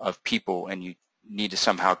of people, and you need to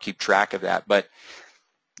somehow keep track of that. But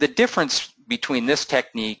the difference between this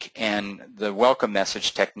technique and the welcome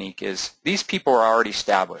message technique is these people are already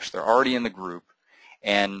established. They're already in the group,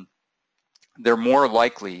 and they're more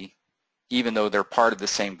likely, even though they're part of the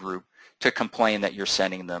same group, to complain that you're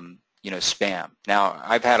sending them, spam. Now,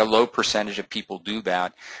 I've had a low percentage of people do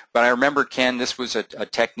that, but I remember, Ken, this was a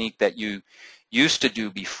technique that you used to do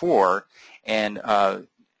before, and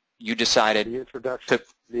you decided the introduction, to...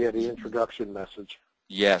 the introduction message.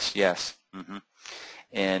 Yes, yes. Mm-hmm.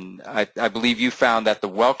 And I believe you found that the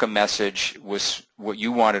welcome message was what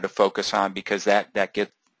you wanted to focus on, because that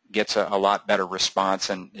gets a lot better response,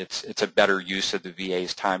 and it's a better use of the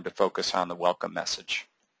VA's time to focus on the welcome message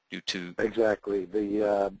due to... Exactly.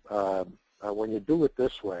 When you do it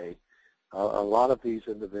this way, a lot of these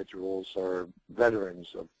individuals are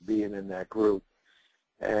veterans of being in that group,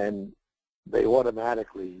 and they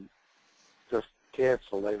automatically just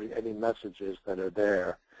cancel any messages that are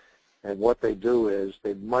there. And what they do is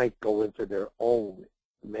they might go into their own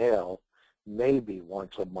mail maybe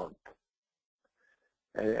once a month.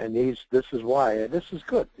 And this is why, and this is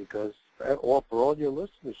good, because for all your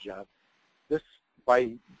listeners, John, this,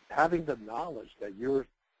 by having the knowledge that you're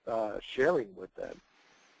sharing with them,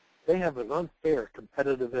 they have an unfair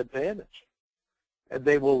competitive advantage, and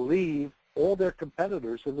they will leave all their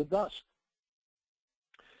competitors in the dust,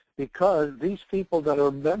 because these people that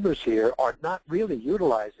are members here are not really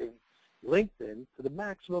utilizing LinkedIn to the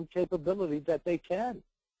maximum capability that they can,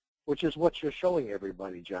 which is what you're showing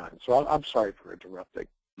everybody, John. So I'm sorry for interrupting.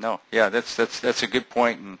 No, yeah, that's a good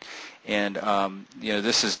point, and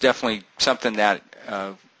this is definitely something that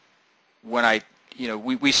when I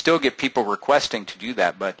we still get people requesting to do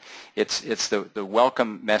that, but it's the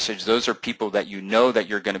welcome message. Those are people that that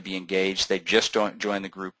you're going to be engaged. They just don't join the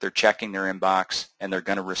group. They're checking their inbox, and they're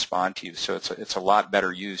going to respond to you. So it's a lot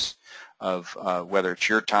better use of whether it's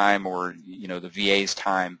your time or the VA's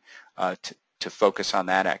time to focus on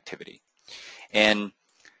that activity. And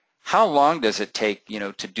how long does it take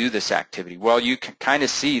to do this activity? Well, you can kind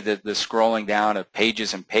of see that the scrolling down of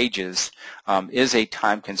pages and pages is a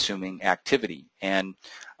time-consuming activity, and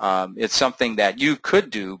it's something that you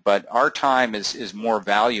could do, but our time is more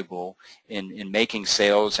valuable in making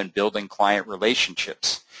sales and building client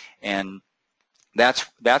relationships. And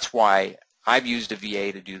that's why I've used a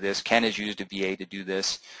VA to do this. Ken has used a VA to do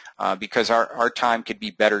this because our time could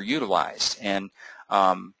be better utilized. And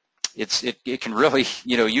it can really,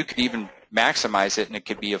 you could even maximize it, and it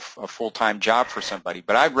could be a full-time job for somebody.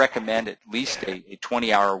 But I recommend at least a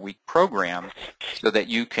 20-hour-a-week program so that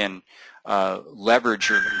you can leverage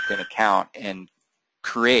your LinkedIn account and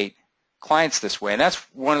create clients this way. And that's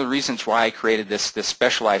one of the reasons why I created this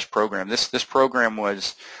specialized program. This program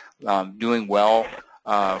was doing well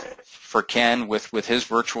for Ken with his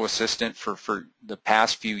virtual assistant for the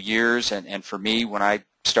past few years, and for me when I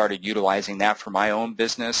started utilizing that for my own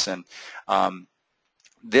business. And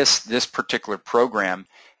this particular program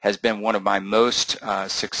has been one of my most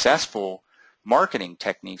successful marketing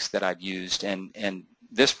techniques that I've used. And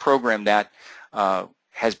this program that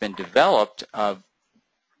has been developed,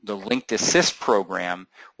 the Linked Assist program,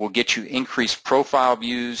 will get you increased profile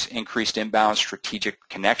views, increased inbound strategic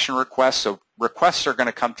connection requests. So requests are going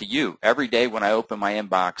to come to you. Every day when I open my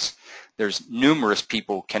inbox, there's numerous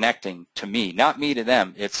people connecting to me, not me to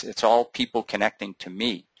them. It's all people connecting to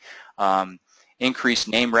me. Increased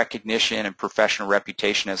name recognition and professional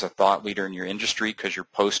reputation as a thought leader in your industry because you're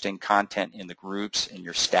posting content in the groups and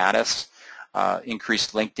your status.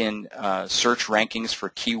 Increased LinkedIn search rankings for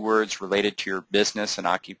keywords related to your business and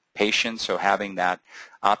occupation, so having that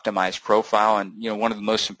optimized profile. And one of the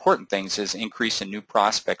most important things is increase in new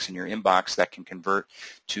prospects in your inbox that can convert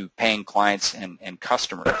to paying clients and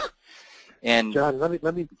customers. And John,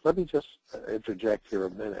 let me just interject here a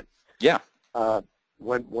minute. Yeah.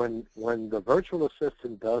 When the virtual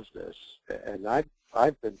assistant does this, and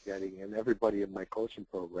I've been getting, and everybody in my coaching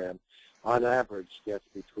program, on average gets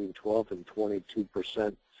between 12 and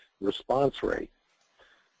 22% response rate.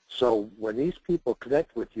 So when these people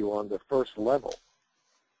connect with you on the first level,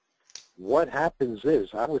 what happens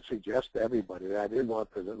is, I would suggest to everybody, and I didn't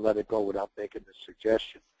want to let it go without making this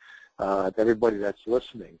suggestion, to everybody that's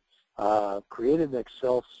listening, create an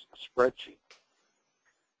Excel spreadsheet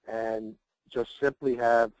and just simply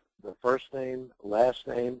have the first name, last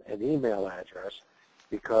name, and email address,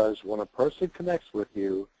 because when a person connects with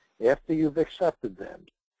you, after you've accepted them,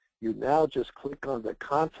 you now just click on the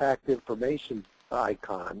contact information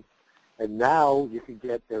icon, and now you can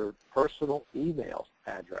get their personal email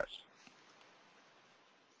address.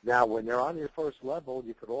 Now, when they're on your first level,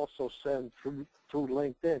 you could also send through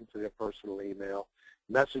LinkedIn to their personal email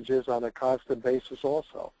messages on a constant basis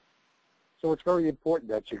also. So it's very important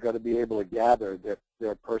that you're going to be able to gather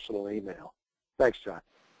their personal email. Thanks, John.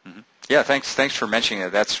 Mm-hmm. Yeah, thanks for mentioning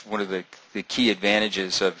that. That's one of the key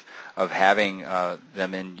advantages of having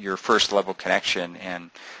them in your first level connection. And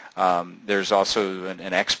there's also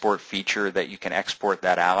an export feature that you can export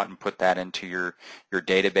that out and put that into your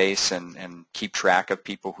database and keep track of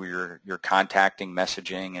people who you're contacting,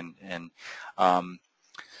 messaging, and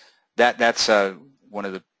that's one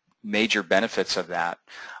of the major benefits of that.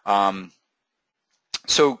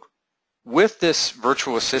 So with this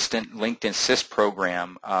Virtual Assistant LinkedIn Assist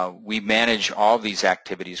program, we manage all these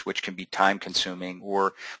activities, which can be time-consuming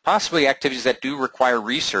or possibly activities that do require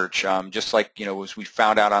research. Just like, as we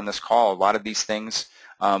found out on this call, a lot of these things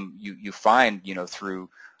you find, through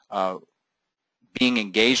being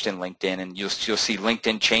engaged in LinkedIn, and you'll see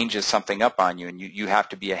LinkedIn changes something up on you, and you have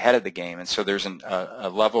to be ahead of the game. And so there's a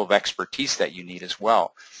level of expertise that you need as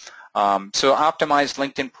well. So optimized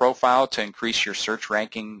LinkedIn profile to increase your search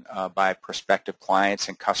ranking by prospective clients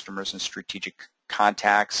and customers and strategic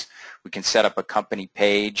contacts. We can set up a company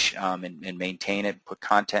page and maintain it, put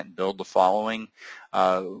content and build the following.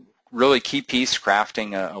 Really key piece,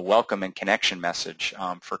 crafting a welcome and connection message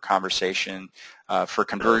for conversation, for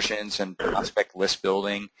conversions and prospect list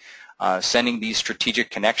building. Sending these strategic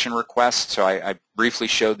connection requests. So I briefly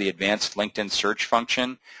showed the advanced LinkedIn search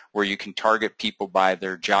function where you can target people by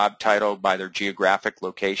their job title, by their geographic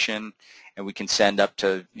location, and we can send up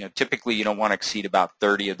to, typically you don't want to exceed about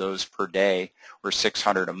 30 of those per day or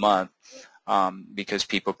 600 a month because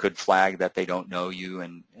people could flag that they don't know you,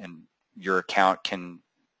 and your account can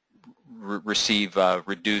receive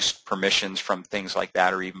reduced permissions from things like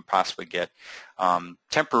that, or even possibly get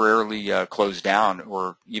temporarily closed down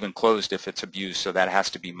or even closed if it's abused. So that has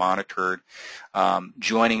to be monitored.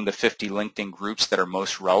 Joining the 50 LinkedIn groups that are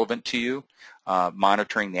most relevant to you,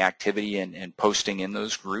 monitoring the activity and posting in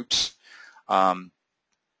those groups.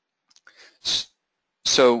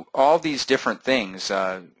 So all these different things,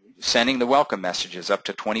 sending the welcome messages up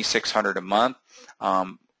to 2,600 a month,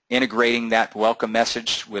 integrating that welcome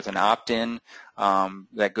message with an opt-in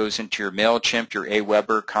that goes into your MailChimp, your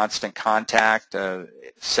Aweber Constant Contact,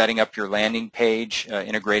 setting up your landing page,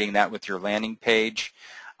 integrating that with your landing page,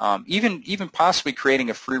 even possibly creating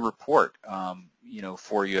a free report,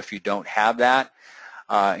 for you if you don't have that,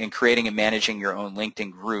 and creating and managing your own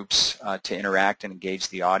LinkedIn groups to interact and engage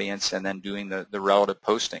the audience, and then doing the relative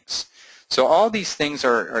postings. So all these things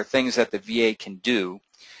are things that the VA can do,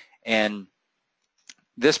 and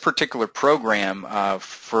this particular program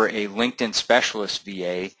for a LinkedIn specialist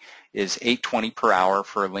VA is $820 per hour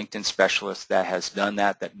for a LinkedIn specialist that has done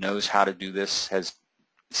that knows how to do this, has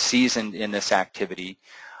seasoned in this activity,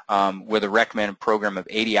 with a recommended program of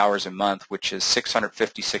 80 hours a month, which is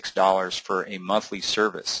 $656 for a monthly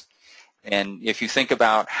service. And if you think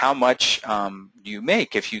about how much do you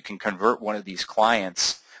make if you can convert one of these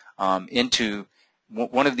clients into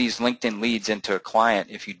one of these LinkedIn leads into a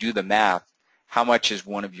client, if you do the math, how much is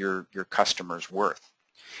one of your customers worth?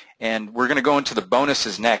 And we're going to go into the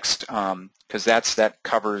bonuses next because that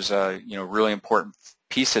covers a really important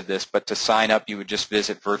piece of this. But to sign up, you would just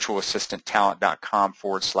visit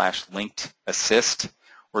virtualassistanttalent.com/linkedassist,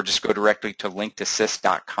 or just go directly to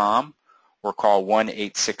linkedassist.com or call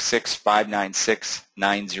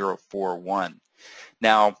 1-866-596-9041.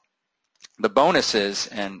 Now, the bonuses,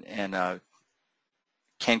 and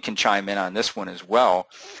Ken can chime in on this one as well.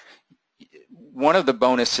 One of the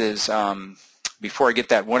bonuses, before I get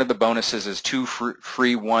that, one of the bonuses is 2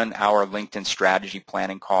 free 1-hour LinkedIn strategy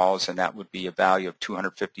planning calls, and that would be a value of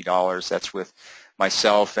 $250. That's with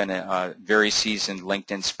myself and a very seasoned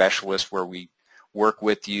LinkedIn specialist, where we work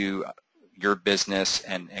with you, your business,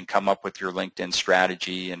 and come up with your LinkedIn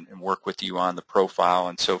strategy and work with you on the profile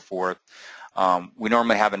and so forth. We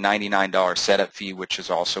normally have a $99 setup fee, which is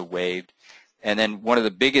also waived. And then one of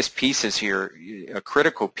the biggest pieces here, a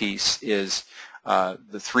critical piece, is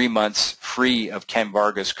the 3 months free of Ken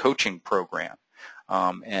Varga's coaching program.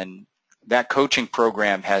 And that coaching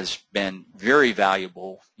program has been very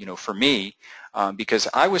valuable, for me, because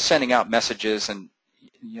I was sending out messages, and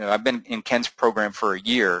I've been in Ken's program for a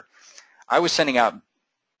year. I was sending out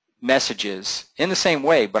messages in the same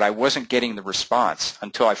way, but I wasn't getting the response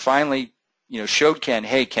until I finally, showed Ken,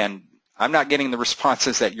 hey, Ken, I'm not getting the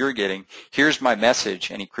responses that you're getting. Here's my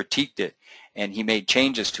message, and he critiqued it, and he made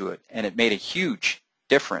changes to it, and it made a huge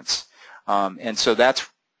difference. And so that's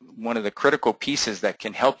one of the critical pieces that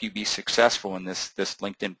can help you be successful in this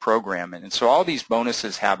LinkedIn program. And so all these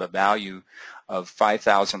bonuses have a value of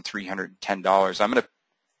 $5,310. I'm going to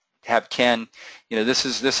have Ken, this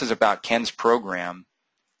is about Ken's program,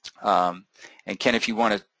 and Ken, if you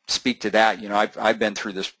want to speak to that, I've been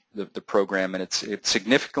through the program, and it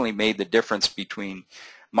significantly made the difference between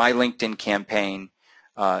my LinkedIn campaign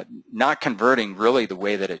not converting really the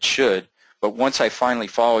way that it should, but once I finally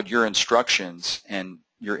followed your instructions and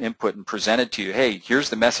your input and presented to you, hey, here's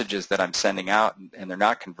the messages that I'm sending out, and they're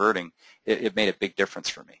not converting, it made a big difference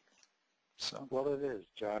for me. So. Well, it is,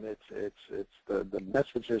 John. It's the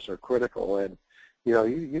messages are critical, and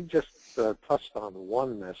you just touched on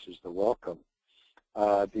one message, the welcome.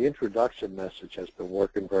 The introduction message has been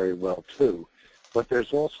working very well too, but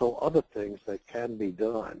there's also other things that can be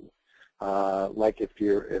done. Like if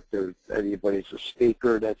there's anybody's a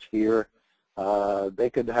speaker that's here, they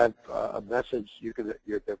could have a message.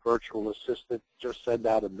 The virtual assistant just send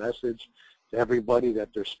out a message to everybody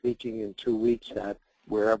that they're speaking in 2 weeks at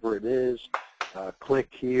wherever it is. Click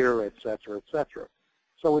here, et cetera, et cetera.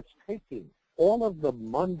 So it's taking all of the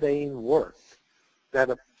mundane work that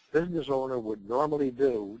a business owner would normally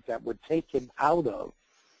do that would take him out of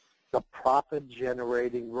the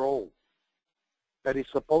profit-generating role that he's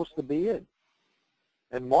supposed to be in.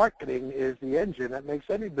 And marketing is the engine that makes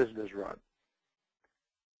any business run.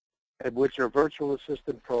 And with your virtual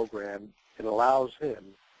assistant program, it allows him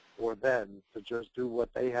or them to just do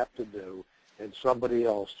what they have to do, and somebody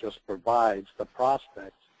else just provides the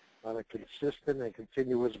prospects on a consistent and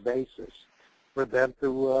continuous basis for them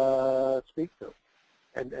to speak to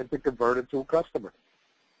and to convert it to a customer.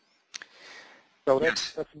 So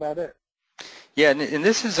that's about it. Yeah, and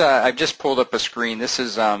this is, I've just pulled up a screen. This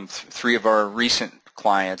is 3 of our recent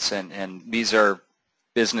clients, and these are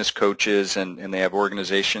business coaches, and they have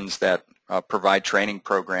organizations that provide training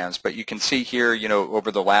programs. But you can see here,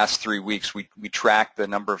 over the last 3 weeks, we track the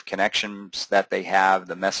number of connections that they have,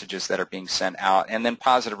 the messages that are being sent out, and then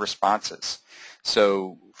positive responses.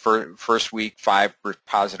 So for first week, 5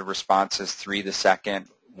 positive responses, 3 the second,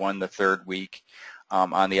 1 the third week.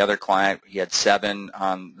 On the other client, he had 7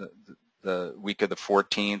 on the week of the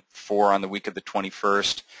 14th, 4 on the week of the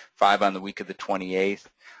 21st, 5 on the week of the 28th.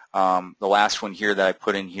 The last one here that I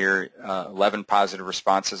put in here, 11 positive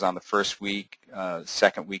responses on the first week,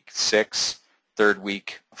 second week 6, third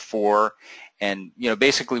week 4. And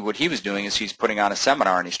basically what he was doing is he's putting on a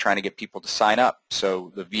seminar and he's trying to get people to sign up.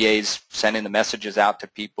 So the VA's sending the messages out to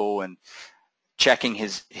people and checking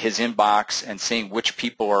his inbox and seeing which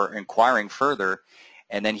people are inquiring further.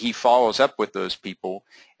 And then he follows up with those people,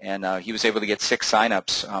 and he was able to get 6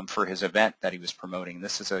 signups for his event that he was promoting.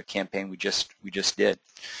 This is a campaign we just did.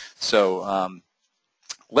 So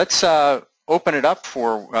let's open it up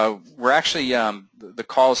for. We're actually the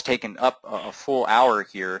call is taken up a full hour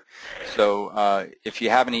here. So if you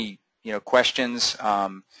have any questions,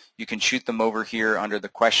 you can shoot them over here under the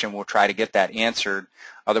question. We'll try to get that answered.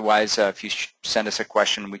 Otherwise, if you send us a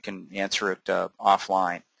question, we can answer it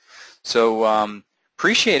offline. So.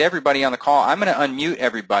 Appreciate everybody on the call. I'm going to unmute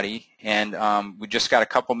everybody, and we just got a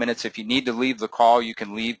couple minutes. If you need to leave the call, you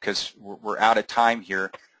can leave because we're out of time here.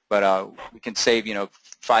 But we can save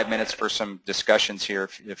 5 minutes for some discussions here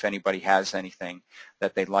if anybody has anything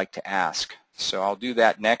that they'd like to ask. So I'll do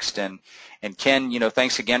that next. And Ken,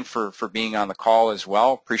 thanks again for being on the call as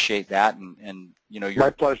well. Appreciate that. And my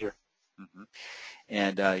pleasure. Mm-hmm.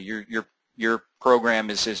 And your program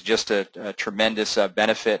is just a tremendous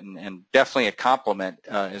benefit and definitely a compliment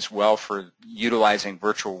as well for utilizing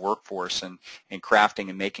virtual workforce and crafting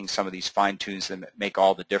and making some of these fine tunes that make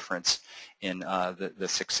all the difference in the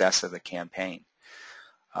success of the campaign.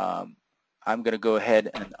 I'm going to go ahead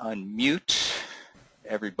and unmute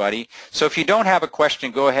everybody. So if you don't have a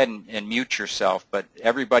question, go ahead and mute yourself, but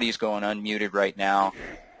everybody's going unmuted right now,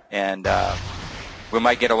 and we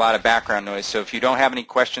might get a lot of background noise. So if you don't have any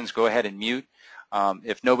questions, go ahead and mute.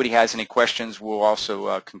 If nobody has any questions, we'll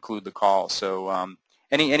also conclude the call. So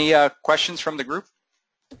any questions from the group?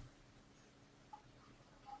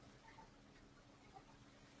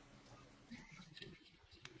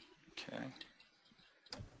 Okay.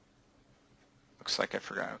 Looks like I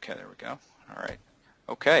forgot. Okay, there we go. All right.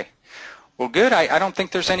 Okay. Well, good. I don't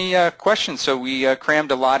think there's any questions. So we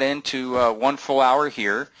crammed a lot into 1 full hour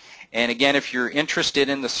here. And again, if you're interested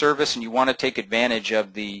in the service and you want to take advantage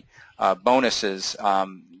of the bonuses,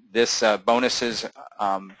 bonuses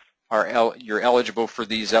you're eligible for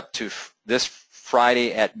these up to this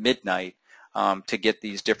Friday at midnight to get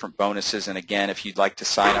these different bonuses. And again, if you'd like to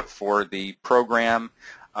sign up for the program,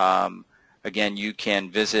 again, you can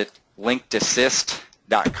visit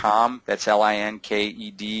linkedassist.com. That's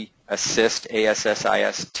LINKED assist,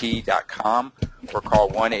 ASSIST.com, or call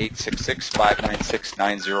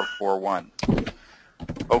 1-866-596-9041.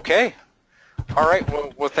 Okay. All right.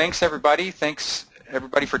 Well, thanks everybody. Thanks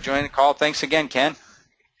everybody for joining the call. Thanks again, Ken.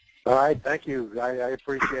 All right, thank you. I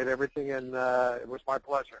appreciate everything, and it was my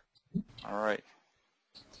pleasure. All right.